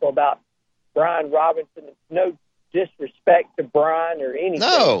to people about Brian Robinson. No disrespect to Brian or anything.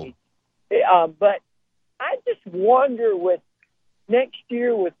 No. But I just wonder with next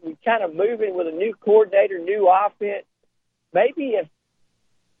year, with we kind of moving with a new coordinator, new offense, maybe if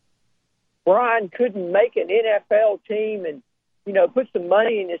Brian couldn't make an NFL team and, you know, put some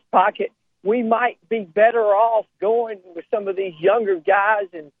money in his pocket, we might be better off going with some of these younger guys,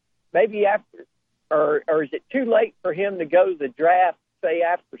 and maybe after, or is it too late for him to go to the draft, say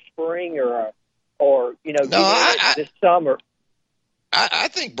after spring or you know, this summer? I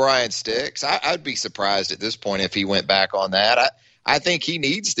think Brian sticks. I'd be surprised at this point if he went back on that. I think he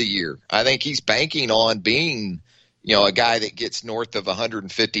needs the year. I think he's banking on being, you know, a guy that gets north of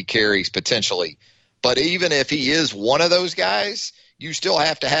 150 carries potentially. But even if he is one of those guys, you still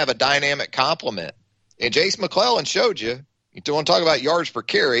have to have a dynamic complement. And Jace McClellan showed you. You don't want to talk about yards per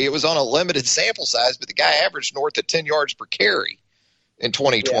carry. It was on a limited sample size, but the guy averaged north of 10 yards per carry in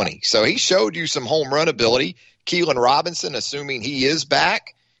 2020. Yeah. So he showed you some home run ability. Keelan Robinson, assuming he is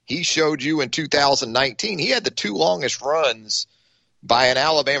back, he showed you in 2019. He had the two longest runs by an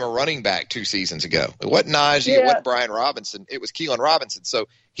Alabama running back 2 seasons ago. It wasn't Najee, it wasn't Brian Robinson, it was Keelan Robinson. So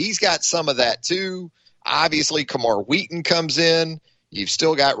he's got some of that too. Obviously, Kamar Wheaton comes in. You've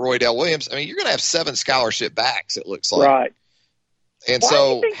still got Roydell Williams. I mean, you're going to have 7 scholarship backs, it looks like. Right. And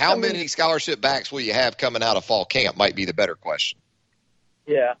so how many scholarship backs will you have coming out of fall camp might be the better question.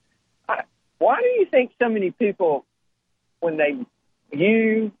 Yeah. Why do you think so many people, when I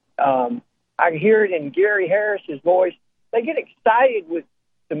hear it in Gary Harris's voice, they get excited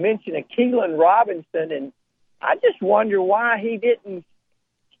to mention a Keelan Robinson, and I just wonder why he didn't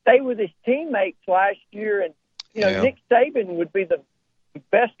stay with his teammates last year. And, you know, Nick Saban would be the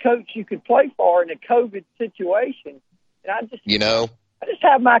best coach you could play for in a COVID situation. And I just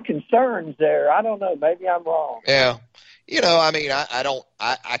have my concerns there. I don't know. Maybe I'm wrong. Yeah. You know, I mean,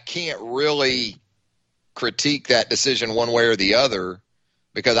 I can't really critique that decision one way or the other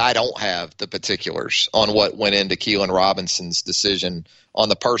because I don't have the particulars on what went into Keelan Robinson's decision on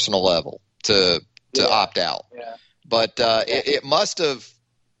the personal level to opt out. Yeah. But it must have,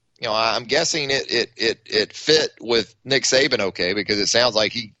 you know, I'm guessing it fit with Nick Saban okay, because it sounds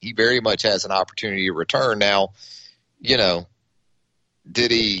like he very much has an opportunity to return. Now, you know,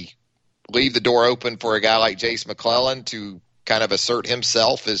 did he leave the door open for a guy like Jace McClellan to kind of assert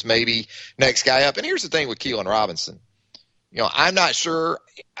himself as maybe next guy up? And here's the thing with Keelan Robinson. You know, I'm not sure.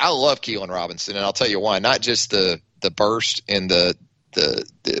 I love Keelan Robinson, and I'll tell you why. Not just the burst and the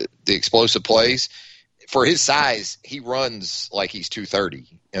explosive plays. For his size, he runs like he's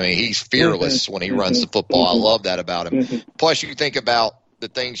 230. I mean, he's fearless when he runs the football. I love that about him. Plus, you think about the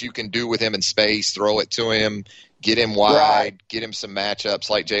things you can do with him in space, throw it to him, get him wide, get him some matchups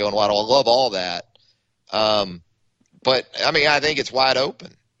like Jalen Waddle. I love all that. But, I mean, I think it's wide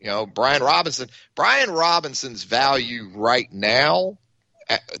open. You know, Brian Robinson's value right now,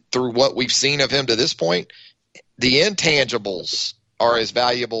 through what we've seen of him to this point, the intangibles are as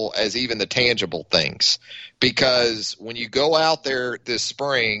valuable as even the tangible things. Because when you go out there this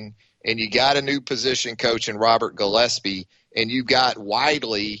spring and you got a new position coach in Robert Gillespie and you got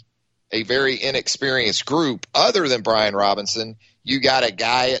widely a very inexperienced group other than Brian Robinson, you got a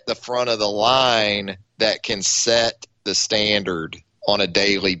guy at the front of the line that can set the standard on a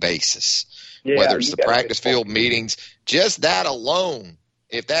daily basis, whether it's the practice field meetings, just that alone.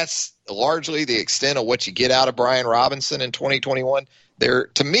 If that's largely the extent of what you get out of Brian Robinson in 2021,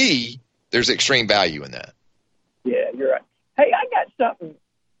 to me, there's extreme value in that. Yeah, you're right. Hey, I got something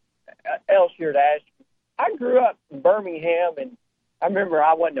else here to ask you. I grew up in Birmingham, and I remember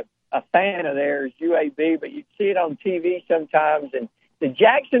I wasn't a fan of theirs, UAB, but you'd see it on TV sometimes. And the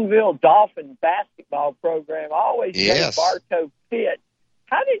Jacksonville Dolphins basketball program always named Bartow Pitt.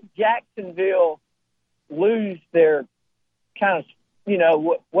 How did Jacksonville lose their kind of, you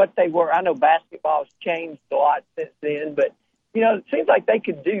know, what they were? I know basketball's changed a lot since then, but, you know, it seems like they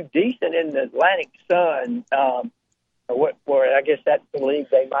could do decent in the Atlantic Sun. I guess that's the league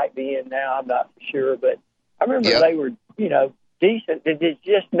they might be in now. I'm not sure, but I remember they were, you know, decent. Did it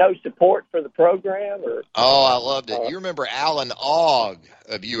just no support for the program? Or Oh, I loved it. You remember Alan Ogg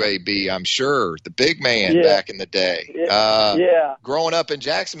of UAB, I'm sure, the big man back in the day. Yeah. Growing up in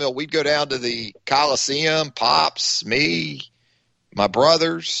Jacksonville, we'd go down to the Coliseum, Pops, me, my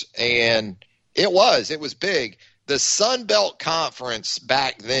brothers, and it was big. The Sun Belt Conference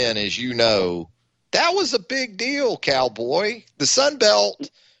back then, as you know, that was a big deal, Cowboy. The Sun Belt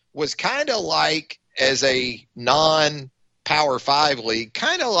was kind of like, as a non-Power 5 league,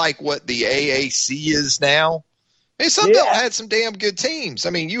 kind of like what the AAC is now. And Sun Belt had some damn good teams. I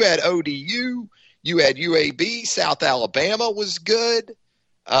mean, you had ODU, you had UAB, South Alabama was good.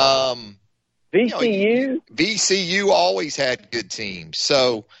 VCU? VCU always had good teams.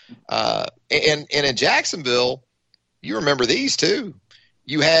 So, and in Jacksonville, you remember these too.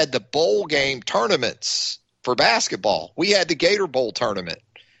 You had the bowl game tournaments for basketball. We had the Gator Bowl tournament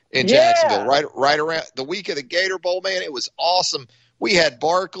in Jacksonville right around the week of the Gator Bowl, man. It was awesome. We had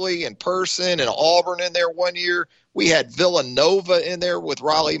Barkley and Person and Auburn in there one year. We had Villanova in there with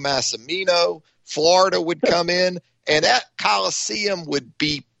Raleigh Massimino. Florida would come in, and that Coliseum would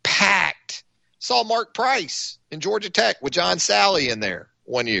be packed. Saw Mark Price in Georgia Tech with John Sally in there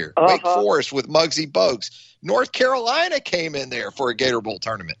one year. Wake Forest with Muggsy Bogues. North Carolina came in there for a Gator Bowl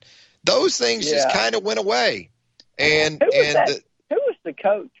tournament. Those things just kind of went away. And who was the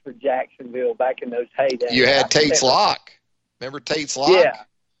coach for Jacksonville back in those heydays? You had Tate's Lock. Remember Tate's Lock?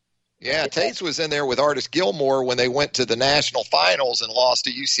 Yeah, Tate's was in there with Artis Gilmore when they went to the national finals and lost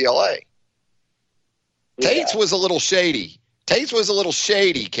to UCLA. Tate's was a little shady. Tate's was a little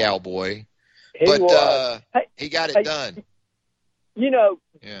shady, Cowboy. He got it done. You know,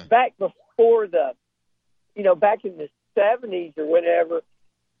 back before back in the 70s or whatever,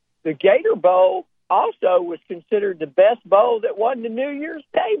 the Gator Bowl also was considered the best bowl that won the New Year's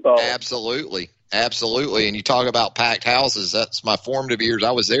Day Bowl. Absolutely. And you talk about packed houses. That's my formative years.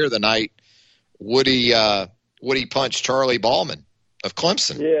 I was there the night Woody punched Charlie Ballman of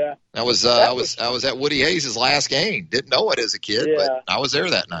Clemson. Yeah. I was at Woody Hayes' last game. Didn't know it as a kid, but I was there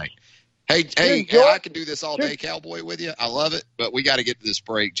that night. Hey, I could do this all day, Cowboy, with you. I love it, but we got to get to this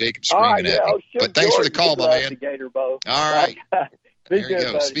break. Jacob's screaming at me. But thanks for the call, my man. All right. There you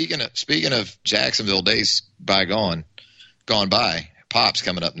go. Buddy. Speaking of Jacksonville days gone by, Pop's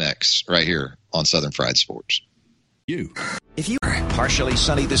coming up next right here on Southern Fried Sports. If you partially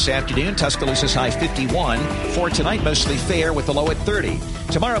sunny this afternoon, Tuscaloosa's high 51. For tonight, mostly fair with the low at 30.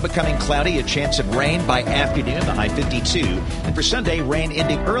 Tomorrow becoming cloudy, a chance of rain by afternoon, the high 52. And for Sunday, rain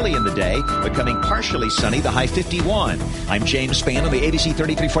ending early in the day, becoming partially sunny, the high 51. I'm James Spann on the ABC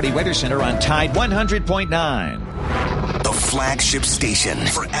 3340 Weather Center on Tide 100.9. The flagship station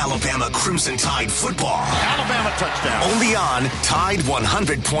for Alabama Crimson Tide football. Alabama touchdown. Only on Tide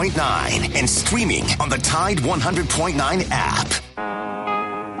 100.9 and streaming on the Tide 100.9 app.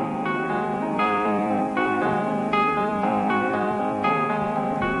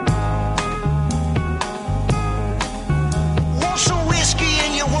 Want some whiskey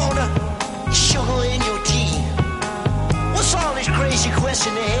in your water, sugar in your tea? What's all this crazy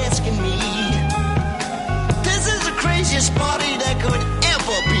question they're asking me? This is the craziest party that could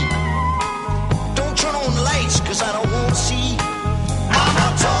ever be. Don't turn on the lights, cause I don't want to see.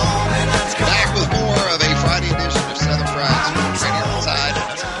 Mama told me let's go. Back with more of a Friday edition of Southern Fried Sports Radio on Tide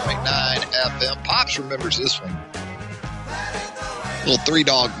 100.9 FM. Pops remembers this one. Little Three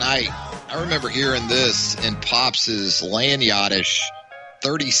Dog Night. I remember hearing this in Pops's Lanyardish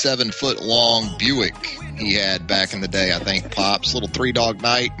 37-foot-long Buick he had back in the day, I think, Pops. Little Three Dog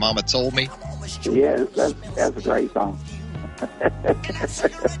Night, Mama told me. Yeah, that's a great song.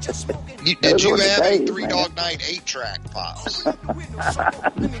 Did you have a Three Dog Night 8-track, Pops?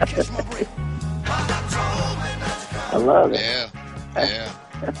 I love it. Yeah.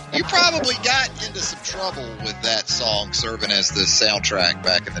 You probably got into some trouble with that song serving as the soundtrack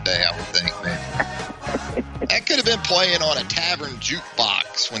back in the day, I would think, man. That could have been playing on a tavern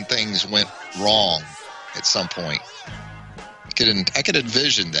jukebox when things went wrong at some point. I could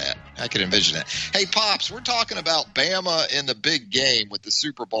envision that. Hey, Pops, we're talking about Bama in the big game with the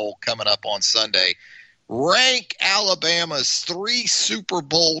Super Bowl coming up on Sunday. Rank Alabama's 3 Super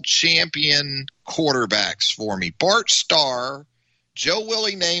Bowl champion quarterbacks for me. Bart Starr, Joe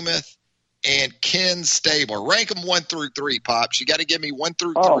Willie Namath, and Ken Stabler. Rank them 1 through 3, Pops. You got to give me 1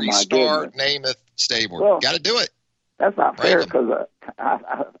 through 3. Starr, Namath, Stabler. Well, got to do it. That's not fair because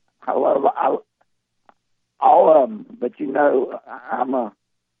I love all of them, but you know I'm a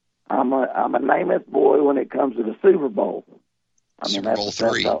Namath boy when it comes to the Super Bowl. Super Bowl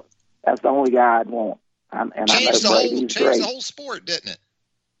 3. That's the only guy I'd want. Changed the whole sport, didn't it?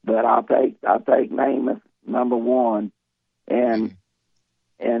 But I'll take Namath number 1, And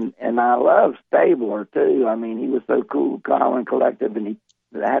I love Stabler too. I mean, he was so cool, calm, and collective, and he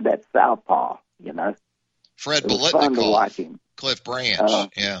had that southpaw, you know. Fred It was fun to watch Biletnikoff, him. Cliff Branch,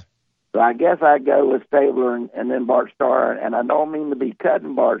 yeah. So I guess I'd go with Stabler and then Bart Starr. And I don't mean to be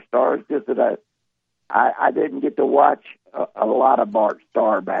cutting Bart Starr. It's just that I didn't get to watch a lot of Bart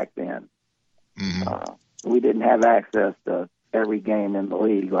Starr back then. We didn't have access to every game in the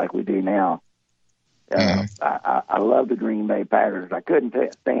league like we do now. I love the Green Bay Packers. I couldn't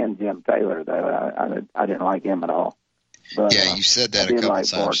stand Jim Taylor, though. I didn't like him at all. But, yeah, you said that a couple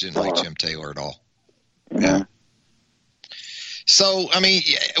times. You didn't like Jim Taylor at all. Yeah. So, I mean,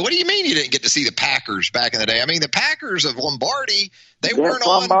 what do you mean you didn't get to see the Packers back in the day? I mean, the Packers of Lombardi, they weren't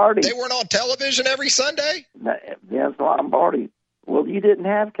on television every Sunday? Vince Lombardi. Well, you didn't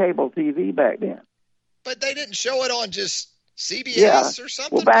have cable TV back then. But they didn't show it on just CBS or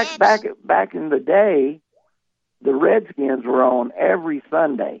something? Well, back in the day, the Redskins were on every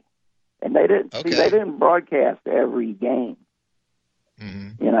Sunday. And they didn't broadcast every game.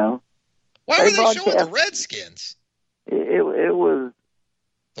 You know? Why were they showing the Redskins? It was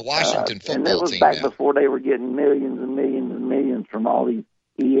the Washington football team. And it was back before they were getting millions and millions and millions from all these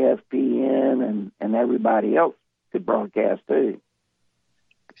ESPN and everybody else could broadcast too.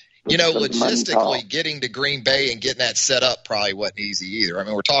 You know, logistically, getting to Green Bay and getting that set up probably wasn't easy either. I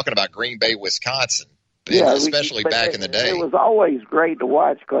mean, we're talking about Green Bay, Wisconsin, especially back in the day. It was always great to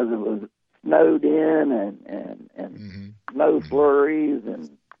watch because it was snowed in and snow flurries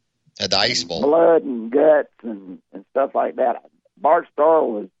and the ice bowl, blood and guts and stuff like that. Bart Starr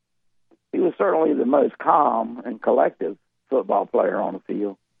was certainly the most calm and collective football player on the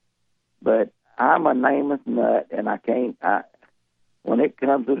field. But I'm a Namath nut, and when it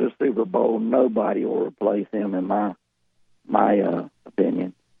comes to the Super Bowl, nobody will replace him in my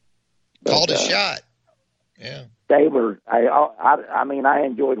opinion. But, called a shot. Yeah. Stabler, I mean, I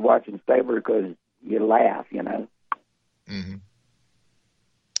enjoyed watching Stabler because you laugh, you know.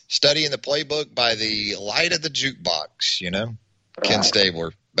 Studying the playbook by the light of the jukebox, you know. Right. Ken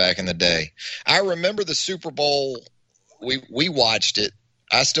Stabler back in the day. I remember the Super Bowl. We watched it.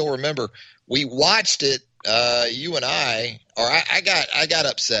 I still remember we watched it. You and I got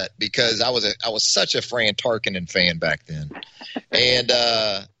upset because I was such a Fran Tarkenton fan back then, and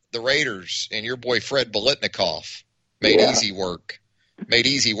the Raiders and your boy Fred Biletnikoff made easy work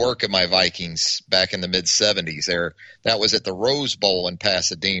of my Vikings back in the mid-'70s. That was at the Rose Bowl in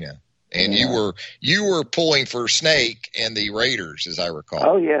Pasadena, and you were pulling for Snake and the Raiders, as I recall.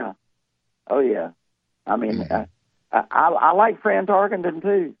 Oh yeah. I mean, I like Fran Tarkenton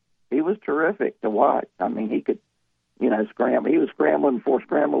too. He was terrific to watch. I mean, he could, you know, scramble. He was scrambling before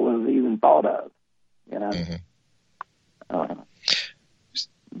scramble was even thought of, you know.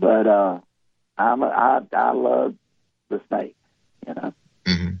 But I love the Snake, you know.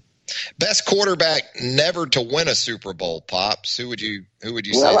 Best quarterback never to win a Super Bowl, Pops. Who would you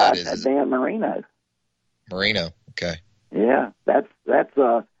say that is? Dan Marino. Marino, okay. Yeah, that's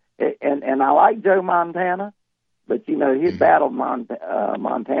and I like Joe Montana. But, you know, he battled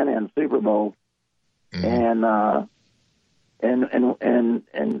Montana in the Super Bowl and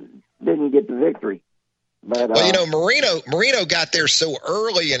didn't get the victory. But, well, you know, Marino got there so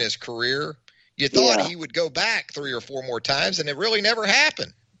early in his career, you thought he would go back 3 or 4 more times, and it really never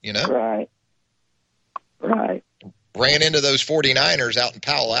happened, you know? Right. Ran into those 49ers out in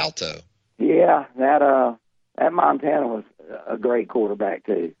Palo Alto. Yeah, that Montana was a great quarterback,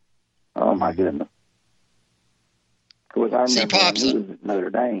 too. Oh, my goodness. Of course, I remember when he was at Notre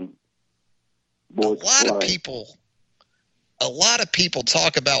Dame. A lot of people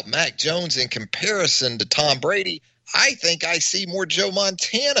talk about Mac Jones in comparison to Tom Brady. I think I see more Joe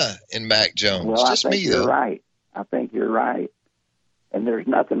Montana in Mac Jones. Well, I think you're right. I think you're right. And there's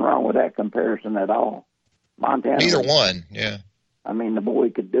nothing wrong with that comparison at all. Montana. Neither one, yeah. I mean, the boy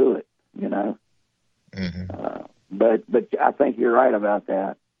could do it, you know. But I think you're right about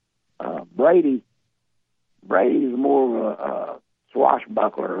that. Brady's more of a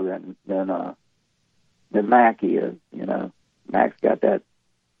swashbuckler than Mac is, you know. Mac's got that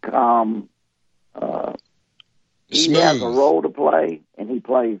calm. He has a role to play, and he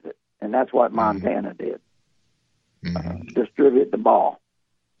plays it, and that's what Montana did. Distribute the ball.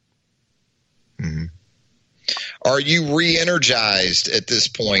 Are you re-energized at this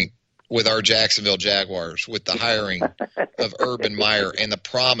point with our Jacksonville Jaguars with the hiring of Urban Meyer and the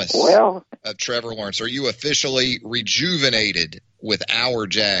promise of Trevor Lawrence? Are you officially rejuvenated with our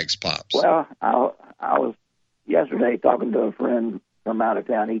Jags, Pops? Well, I was yesterday talking to a friend from out of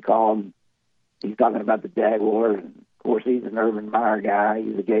town. He called. He's talking about the Jaguars. And of course, he's an Urban Meyer guy.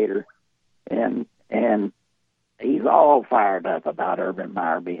 He's a Gator, and he's all fired up about Urban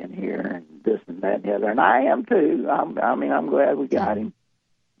Meyer being here and this and that and the other, and I am too. I'm glad we got him,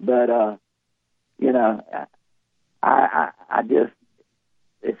 but I just,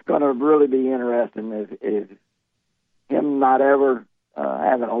 it's going to really be interesting if him not ever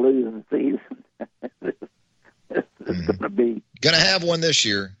having a losing season. It's going to be going to have one this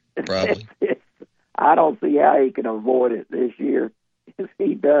year, probably. I don't see how he can avoid it this year. If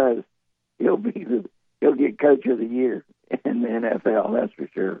he does, he'll get Coach of the Year in the NFL. That's for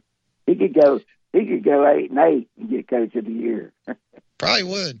sure. He could go 8-8 and get Coach of the Year. Probably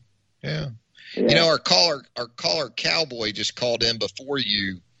would. Yeah. You know, our caller Cowboy just called in before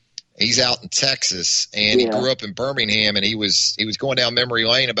you. He's out in Texas, and he grew up in Birmingham, and he was going down memory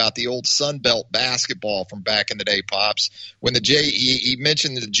lane about the old Sun Belt basketball from back in the day, Pops. When he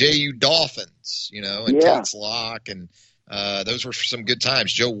mentioned the JU Dolphins, and Tate's Lock, and those were some good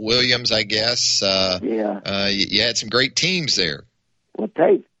times. Joe Williams, I guess. You had some great teams there. Well,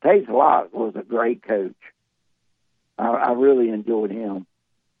 Tate's Lock was a great coach. I really enjoyed him.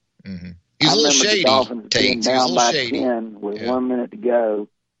 Mm-hmm. He was a little shady. The Dolphins being down by 10 with 1 minute to go.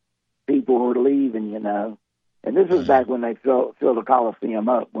 People were leaving, and this was back when they filled the Coliseum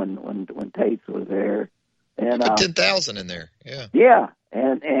up when Tate's was there, and 10,000 in there,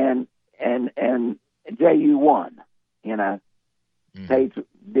 and JU won, Tate's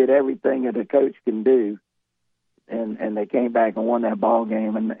did everything that a coach can do, and they came back and won that ball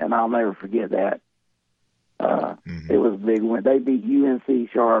game, and I'll never forget that. It was a big win. They beat UNC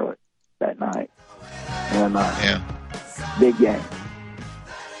Charlotte that night, and big game.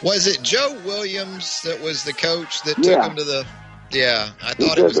 Was it Joe Williams that was the coach that took him to the? Yeah, I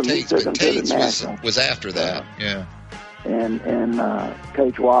thought it was Tate's, but Tate's was after that. Yeah. And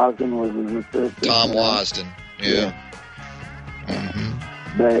Coach Wasden was his assistant. Tom Wasden. Yeah.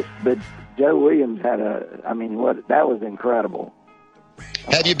 But Joe Williams had that was incredible.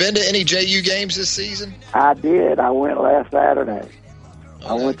 Have you been to any JU games this season? I did. I went last Saturday. Okay.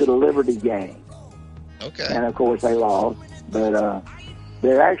 I went to the Liberty game. Okay. And of course they lost, but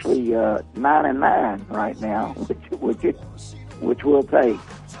they're actually 9-9 right now, which we'll take.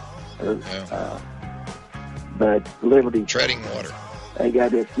 But Liberty treading water. They got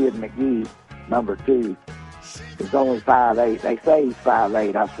this kid McGee, number 2. It's only 5'8". They say he's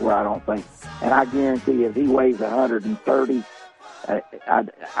 5'8". I swear I don't think. And I guarantee if he weighs 130,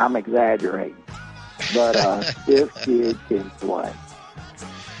 I'm exaggerating. But this kid can play,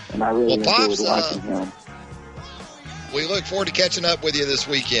 and I really enjoyed watching him. We look forward to catching up with you this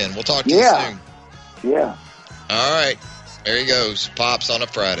weekend. We'll talk to you soon. Yeah. All right. There he goes. Pops on a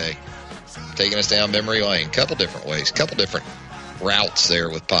Friday. Taking us down memory lane. Couple different ways. Couple different routes there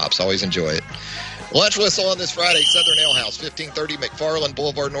with Pops. Always enjoy it. Lunch Whistle on this Friday. Southern Ale House, 1530 McFarland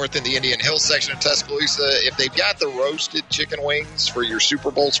Boulevard North in the Indian Hills section of Tuscaloosa. If they've got the roasted chicken wings for your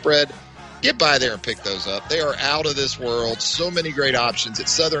Super Bowl spread, get by there and pick those up. They are out of this world. So many great options at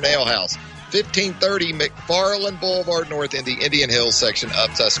Southern Ale House. 1530 McFarland Boulevard North in the Indian Hills section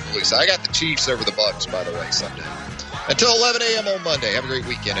of Tuscaloosa. I got the Chiefs over the Bucks, by the way, Sunday. Until 11 a.m. on Monday. Have a great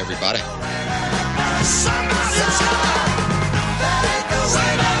weekend, everybody.